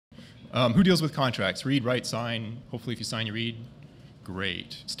Who deals with contracts? Read, write, sign. Hopefully if you sign, you read.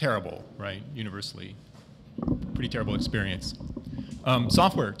 Great. It's terrible, right? Universally. Pretty terrible experience.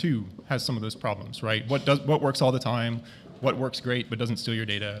 Software, too, has some of those problems, right? What works all the time? What works great but doesn't steal your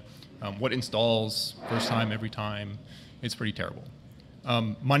data? What installs first time, every time? It's pretty terrible.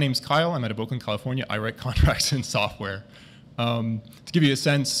 My name's Kyle. I'm out of Oakland, California. I write contracts in software. To give you a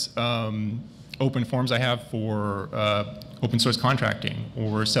sense, open forms I have for open source contracting,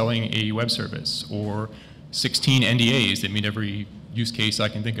 or selling a web service, or 16 NDAs that meet every use case I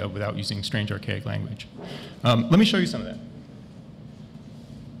can think of without using strange archaic language. Let me show you some of that.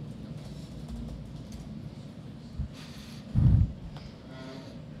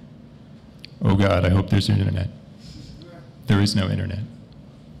 Oh God, I hope there's an internet. There is no internet.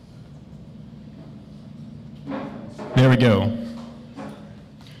 There we go.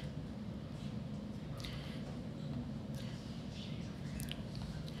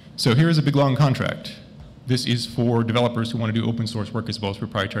 So here's a big long contract. This is for developers who want to do open source work as well as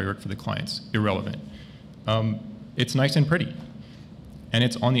proprietary work for the clients. Irrelevant. It's nice and pretty. And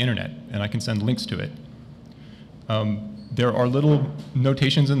it's on the internet, and I can send links to it. There are little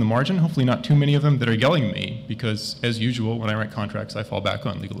notations in the margin, hopefully not too many of them, that are yelling at me, because as usual, when I write contracts, I fall back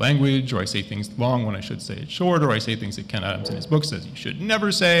on legal language, or I say things long when I should say it short, or I say things that Ken Adams in his book says you should never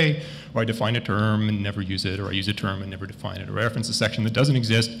say, or I define a term and never use it, or I use a term and never define it, or reference a section that doesn't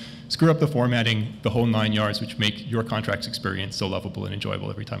exist, screw up the formatting, the whole 9 yards, which make your contracts experience so lovable and enjoyable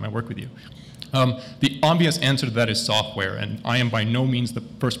every time I work with you. The obvious answer to that is software, and I am by no means the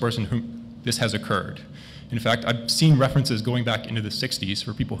first person whom this has occurred. In fact, I've seen references going back into the 60s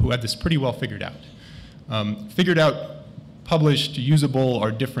for people who had this pretty well figured out. Published, usable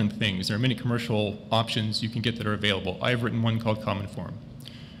are different things. There are many commercial options you can get that are available. I've written one called Common Form.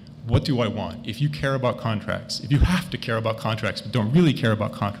 What do I want? If you care about contracts, if you have to care about contracts but don't really care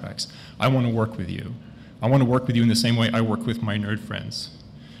about contracts, I want to work with you. I want to work with you in the same way I work with my nerd friends.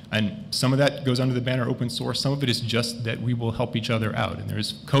 And some of that goes under the banner open source. Some of it is just that we will help each other out. And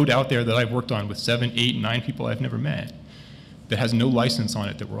there's code out there that I've worked on with 7, 8, 9 people I've never met that has no license on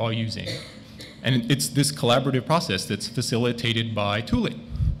it that we're all using. And it's this collaborative process that's facilitated by tooling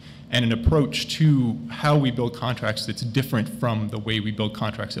and an approach to how we build contracts that's different from the way we build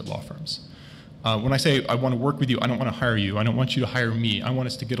contracts at law firms. When I say I want to work with you, I don't want to hire you. I don't want you to hire me. I want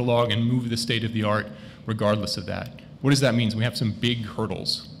us to get along and move the state of the art regardless of that. What does that mean? We have some big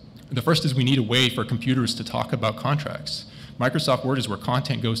hurdles. The first is we need a way for computers to talk about contracts. Microsoft Word is where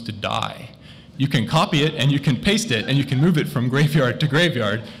content goes to die. You can copy it and you can paste it and you can move it from graveyard to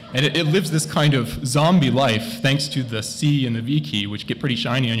graveyard, and it lives this kind of zombie life thanks to the C and the V key, which get pretty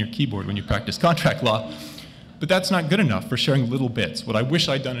shiny on your keyboard when you practice contract law. But that's not good enough for sharing little bits. What I wish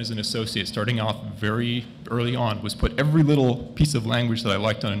I'd done as an associate starting off very early on was put every little piece of language that I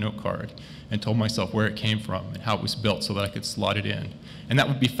liked on a note card and told myself where it came from and how it was built so that I could slot it in. And that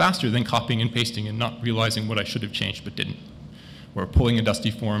would be faster than copying and pasting and not realizing what I should have changed but didn't. Or pulling a dusty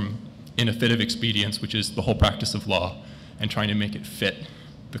form in a fit of expedience, which is the whole practice of law, and trying to make it fit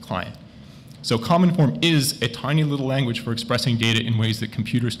the client. So Common Form is a tiny little language for expressing data in ways that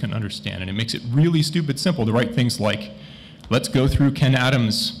computers can understand, and it makes it really stupid simple to write things like, let's go through Ken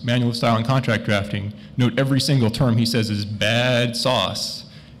Adams' Manual of Style and Contract Drafting, note every single term he says is bad sauce,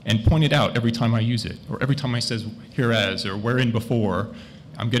 and point it out every time I use it, or every time I says hereas, or wherein before.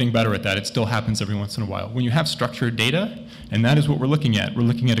 I'm getting better at that. It still happens every once in a while. When you have structured data, and that is what we're looking at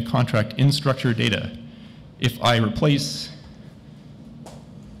a contract in structured data. If I replace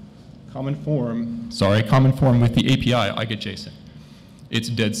Common Form with the API, I get JSON. It's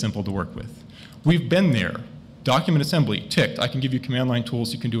dead simple to work with. We've been there. Document assembly, ticked. I can give you command line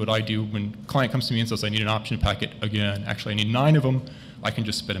tools. You can do what I do. When a client comes to me and says, I need an option packet again, actually I need 9 of them, I can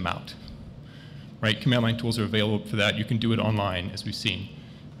just spit them out. Right? Command line tools are available for that. You can do it online, as we've seen.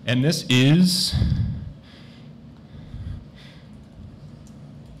 And this is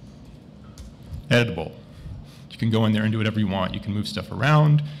editable. You can go in there and do whatever you want. You can move stuff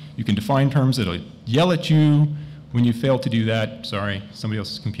around. You can define terms that'll yell at you when you fail to do that. Sorry, somebody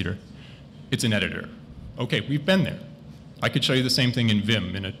else's computer. It's an editor. Okay, we've been there. I could show you the same thing in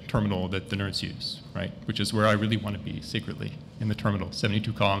Vim in a terminal that the nerds use, right? Which is where I really want to be secretly, in the terminal,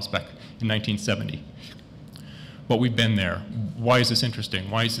 72 columns back in 1970. But we've been there. Why is this interesting?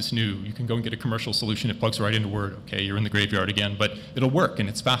 Why is this new? You can go and get a commercial solution. It plugs right into Word. Okay, you're in the graveyard again, but it'll work, and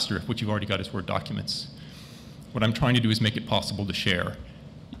it's faster if what you've already got is Word documents. What I'm trying to do is make it possible to share.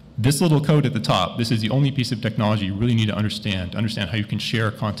 This little code at the top, this is the only piece of technology you really need to understand how you can share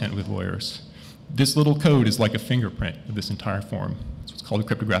content with lawyers. This little code is like a fingerprint of this entire form. It's what's called a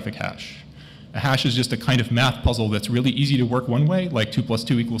cryptographic hash. A hash is just a kind of math puzzle that's really easy to work one way, like 2 +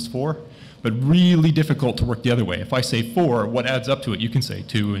 2 = 4, but really difficult to work the other way. If I say 4, what adds up to it? You can say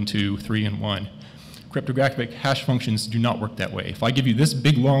 2 and 2, 3 and 1. Cryptographic hash functions do not work that way. If I give you this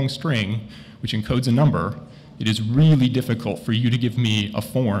big long string, which encodes a number, it is really difficult for you to give me a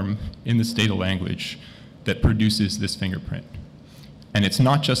form in this data language that produces this fingerprint. And it's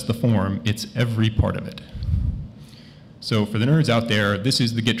not just the form, it's every part of it. So for the nerds out there, this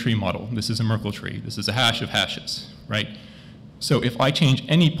is the Git tree model. This is a Merkle tree. This is a hash of hashes, right? So if I change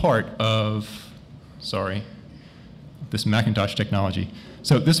any part of, sorry, this Macintosh technology.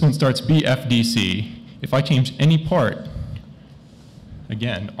 So this one starts BFDC. If I change any part,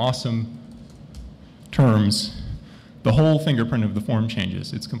 again, awesome terms, the whole fingerprint of the form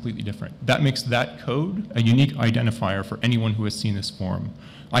changes. It's completely different. That makes that code a unique identifier for anyone who has seen this form.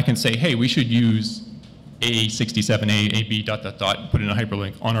 I can say, hey, we should use A67A, AB, ... put in a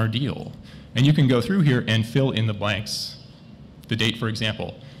hyperlink on our deal. And you can go through here and fill in the blanks. The date, for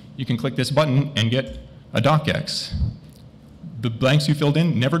example. You can click this button and get a docx. The blanks you filled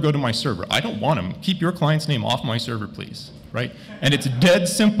in never go to my server. I don't want them. Keep your client's name off my server, please, right? And it's dead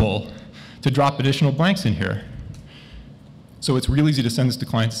simple to drop additional blanks in here. So it's real easy to send this to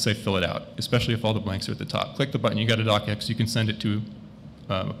clients and say, fill it out, especially if all the blanks are at the top. Click the button, you got a docx, you can send it to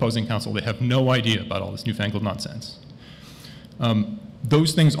opposing counsel. They have no idea about all this newfangled nonsense.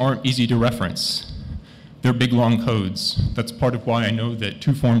 Those things aren't easy to reference. They're big, long codes. That's part of why I know that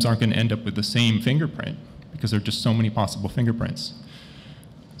two forms aren't going to end up with the same fingerprint, because there are just so many possible fingerprints.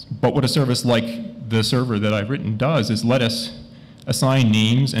 But what a service like the server that I've written does is let us assign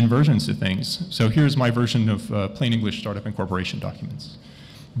names and versions to things. So here's my version of plain English startup incorporation documents.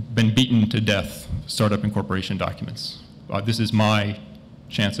 Been beaten to death startup incorporation documents. This is my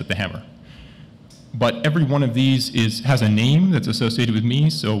chance at the hammer. But every one of these has a name that's associated with me,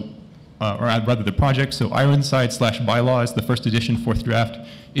 so, or rather the project. So Ironside/bylaws, the first edition, 4th draft,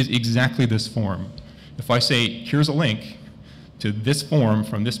 is exactly this form. If I say, here's a link to this form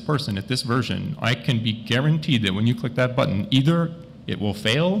from this person at this version, I can be guaranteed that when you click that button, either it will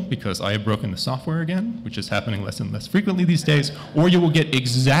fail because I have broken the software again, which is happening less and less frequently these days, or you will get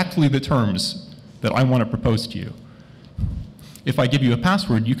exactly the terms that I want to propose to you. If I give you a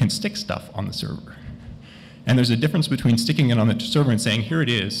password, you can stick stuff on the server. And there's a difference between sticking it on the server and saying, here it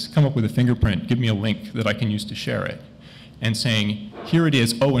is, come up with a fingerprint, give me a link that I can use to share it, and saying, here it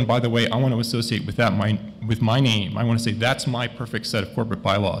is, oh, and by the way, I want to associate with that with my name. I want to say that's my perfect set of corporate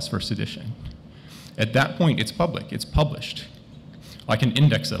bylaws, first edition. At that point, it's public, it's published. I can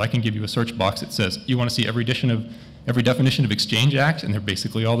index it. I can give you a search box that says, you want to see every definition of Exchange Act, and they're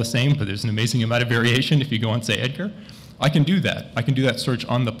basically all the same, but there's an amazing amount of variation if you go on, say, Edgar. I can do that. I can do that search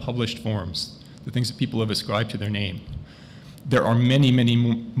on the published forms, the things that people have ascribed to their name. There are many, many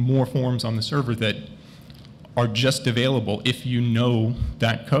more forms on the server that are just available if you know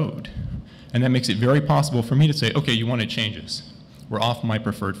that code. And that makes it very possible for me to say, okay, you wanted changes. We're off my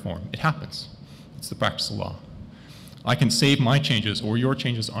preferred form. It happens. It's the practice of law. I can save my changes or your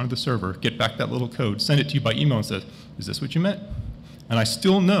changes onto the server, get back that little code, send it to you by email and say, is this what you meant? And I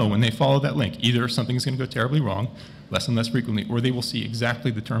still know when they follow that link, either something's going to go terribly wrong, less and less frequently, or they will see exactly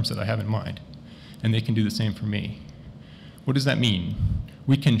the terms that I have in mind. And they can do the same for me. What does that mean?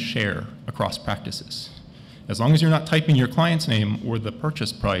 We can share across practices. As long as you're not typing your client's name or the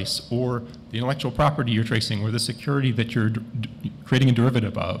purchase price or the intellectual property you're tracing or the security that you're creating a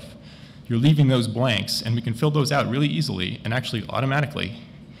derivative of, you're leaving those blanks, and we can fill those out really easily and actually automatically.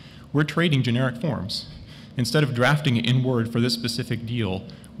 We're trading generic forms. Instead of drafting it in Word for this specific deal,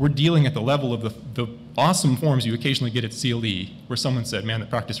 we're dealing at the level of the awesome forms you occasionally get at CLE, where someone said, man, the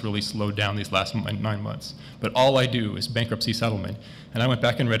practice really slowed down these last 9 months. But all I do is bankruptcy settlement. And I went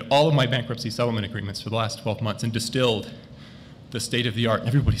back and read all of my bankruptcy settlement agreements for the last 12 months and distilled the state of the art. And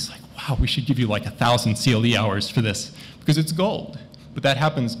everybody's like, wow, we should give you like 1,000 CLE hours for this, because it's gold. But that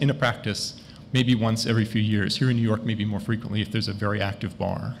happens in a practice maybe once every few years. Here in New York, maybe more frequently if there's a very active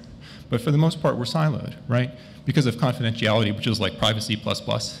bar. But for the most part, we're siloed, right? Because of confidentiality, which is like privacy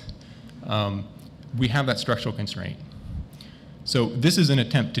plus. We have that structural constraint. So this is an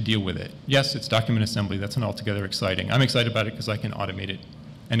attempt to deal with it. Yes, it's document assembly. That's not altogether exciting. I'm excited about it because I can automate it.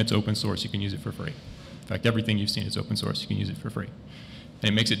 And it's open source. You can use it for free. In fact, everything you've seen is open source. You can use it for free. And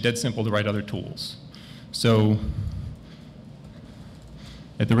it makes it dead simple to write other tools. So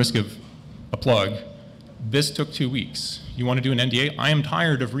at the risk of a plug, this took 2 weeks. You want to do an NDA? I am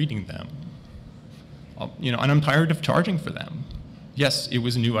tired of reading them. And I'm tired of charging for them. Yes, it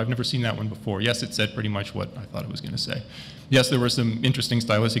was new. I've never seen that one before. Yes, it said pretty much what I thought it was going to say. Yes, there were some interesting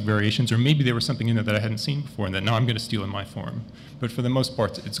stylistic variations, or maybe there was something in there that I hadn't seen before and that now I'm going to steal in my form. But for the most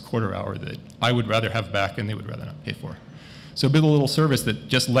part, it's a quarter hour that I would rather have back and they would rather not pay for. So build a little service that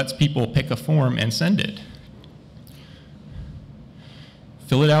just lets people pick a form and send it.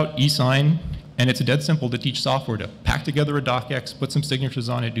 Fill it out, e-sign, and it's dead simple to teach software to pack together a docx, put some signatures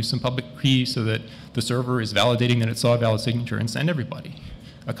on it, do some public key so that the server is validating that it saw a valid signature, and send everybody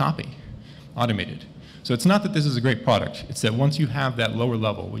a copy, automated. So it's not that this is a great product. It's that once you have that lower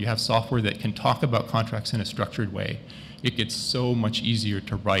level, where you have software that can talk about contracts in a structured way, it gets so much easier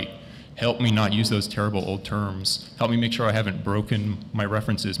to write. Help me not use those terrible old terms. Help me make sure I haven't broken my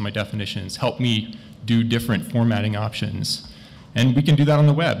references, my definitions. Help me do different formatting options. And we can do that on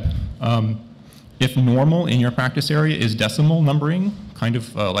the web. If normal in your practice area is decimal numbering, kind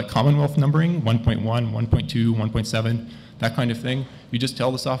of like Commonwealth numbering, 1.1, 1.2, 1.7, that kind of thing, you just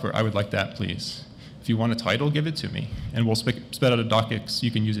tell the software, I would like that, please. If you want a title, give it to me. And we'll spit out a docx, you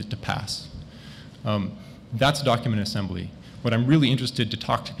can use it to pass. That's document assembly. What I'm really interested to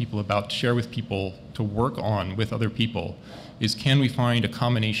talk to people about, to share with people, to work on with other people, is can we find a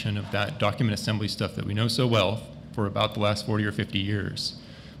combination of that document assembly stuff that we know so well for about the last 40 or 50 years,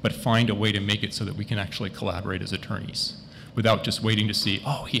 but find a way to make it so that we can actually collaborate as attorneys without just waiting to see,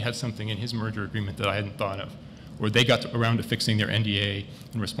 oh, he had something in his merger agreement that I hadn't thought of, or they got around to fixing their NDA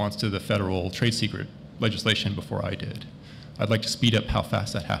in response to the federal trade secret legislation before I did. I'd like to speed up how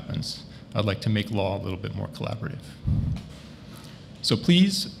fast that happens. I'd like to make law a little bit more collaborative. So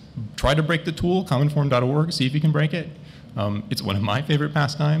please try to break the tool, commonform.org, see if you can break it. It's one of my favorite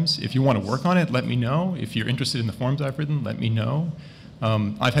pastimes. If you want to work on it, let me know. If you're interested in the forms I've written, let me know.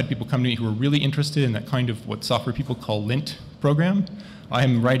 I've had people come to me who are really interested in that kind of what software people call lint program. I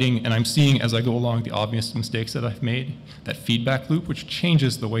am writing and I'm seeing as I go along the obvious mistakes that I've made, that feedback loop, which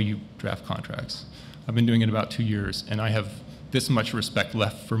changes the way you draft contracts. I've been doing it about 2 years, and I have this much respect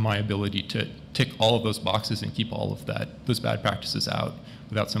left for my ability to tick all of those boxes and keep all of those bad practices out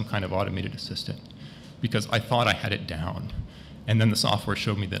without some kind of automated assistant. Because I thought I had it down, and then the software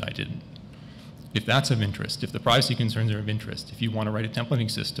showed me that I didn't. If that's of interest, if the privacy concerns are of interest, if you want to write a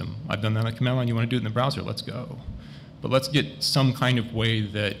templating system, I've done that on command line, you want to do it in the browser, let's go. But let's get some kind of way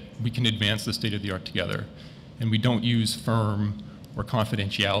that we can advance the state of the art together, and we don't use firm or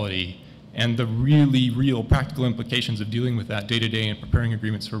confidentiality and the really real practical implications of dealing with that day to day and preparing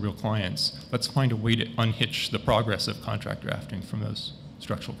agreements for real clients. Let's find a way to unhitch the progress of contract drafting from those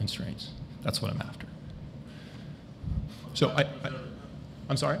structural constraints. That's what I'm after. So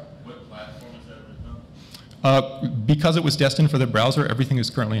I'm sorry? What platform is that written on? Because it was destined for the browser, everything is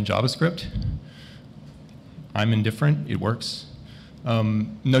currently in JavaScript. I'm indifferent, it works.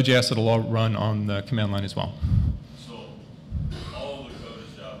 Node.js, it'll all run on the command line as well. So all the code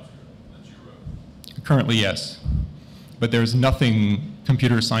is JavaScript that you wrote? Currently, yes. But there's nothing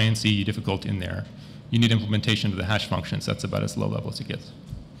computer science-y difficult in there. You need implementation of the hash functions. That's about as low level as it gets.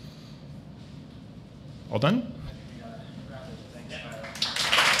 All done?